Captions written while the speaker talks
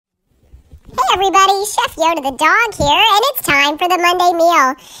everybody, Chef Yoda the dog here, and it's time for the Monday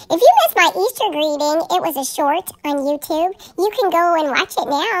meal. If you missed my Easter greeting, it was a short on YouTube. You can go and watch it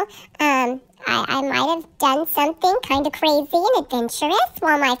now. I might have done something kind of crazy and adventurous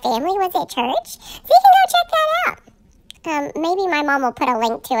while my family was at church, so you can go check that out. Maybe my mom will put a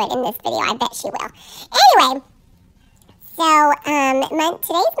link to it in this video. I bet she will. Anyway, so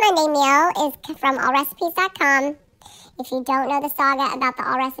today's Monday meal is from allrecipes.com. If you don't know the saga about the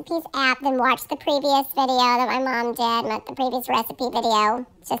All Recipes app, then watch the previous video that my mom did, the previous recipe video.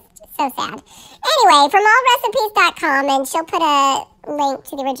 It's just so sad. Anyway, from allrecipes.com, and she'll put a link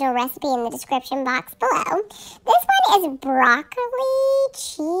to the original recipe in the description box below. This one is broccoli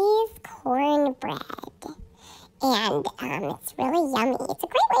cheese cornbread. And it's really yummy. It's a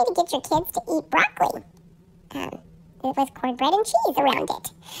great way to get your kids to eat broccoli with cornbread and cheese around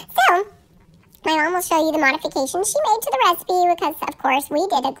it. So, my mom will show you the modifications she made to the recipe because, of course, we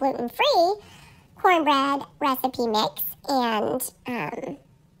did a gluten-free cornbread recipe mix, and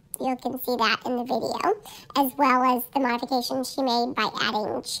you can see that in the video, as well as the modifications she made by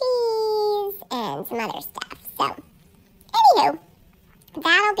adding cheese and some other stuff. So, anywho,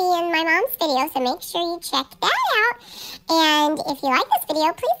 that'll be in my mom's video, so make sure you check that out. And if you like this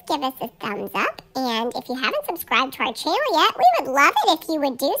video, please give us a thumbs up. And if you haven't subscribed to our channel yet, we would love it if you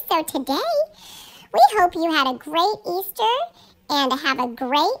would do so today. We hope you had a great Easter and have a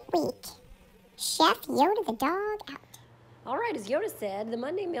great week. Chef Yoda the dog out. All right, as Yoda said, the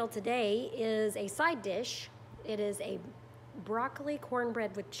Monday meal today is a side dish. It is a broccoli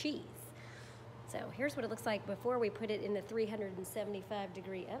cornbread with cheese. So here's what it looks like before we put it in the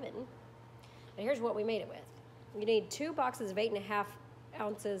 375-degree oven. And here's what we made it with. You need 2 boxes of 8.5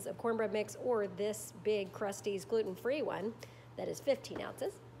 ounces of cornbread mix, or this big Krusty's gluten-free one that is 15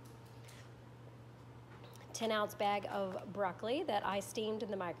 ounces. 10-ounce bag of broccoli that I steamed in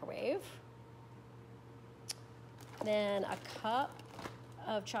the microwave. Then a cup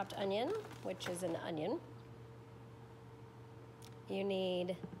of chopped onion, which is an onion. You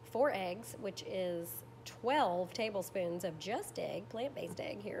need 4 eggs, which is 12 tablespoons of just egg, plant-based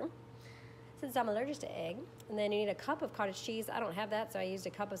egg here, since I'm allergic to egg. And then you need a cup of cottage cheese. I don't have that, so I used a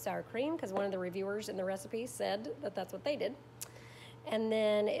cup of sour cream because one of the reviewers in the recipe said that that's what they did. And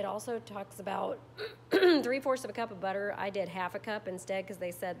then it also talks about 3/4 of a cup of butter. I did half a cup instead because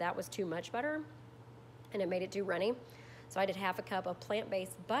they said that was too much butter and it made it too runny. So I did half a cup of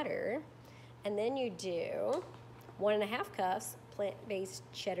plant-based butter. And then you do 1.5 cups plant-based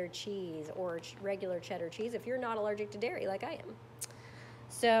cheddar cheese, or regular cheddar cheese if you're not allergic to dairy like I am.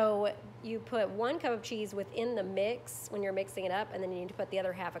 So you put 1 cup of cheese within the mix when you're mixing it up, and then you need to put the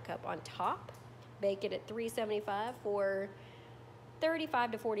other half a cup on top. Bake it at 375 for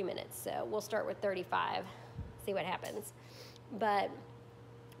 35 to 40 minutes. So we'll start with 35, see what happens. But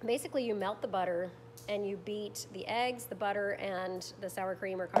basically you melt the butter and you beat the eggs, the butter, and the sour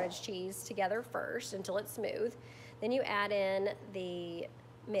cream or cottage cheese together first until it's smooth. Then you add in the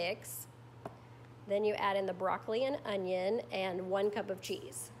mix. Then you add in the broccoli and onion and 1 cup of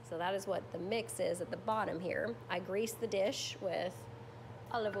cheese. So that is what the mix is at the bottom here. I greased the dish with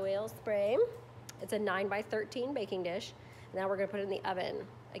olive oil spray. It's a 9x13 baking dish. Now we're gonna put it in the oven,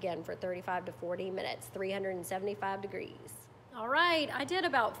 again, for 35 to 40 minutes, 375 degrees. All right, I did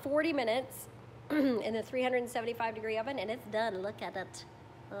about 40 minutes in the 375-degree oven, and it's done. Look at it.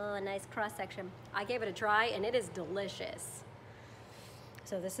 Oh, a nice cross section. I gave it a try, and it is delicious.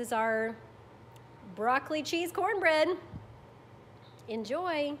 So this is our broccoli cheese cornbread.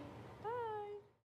 Enjoy.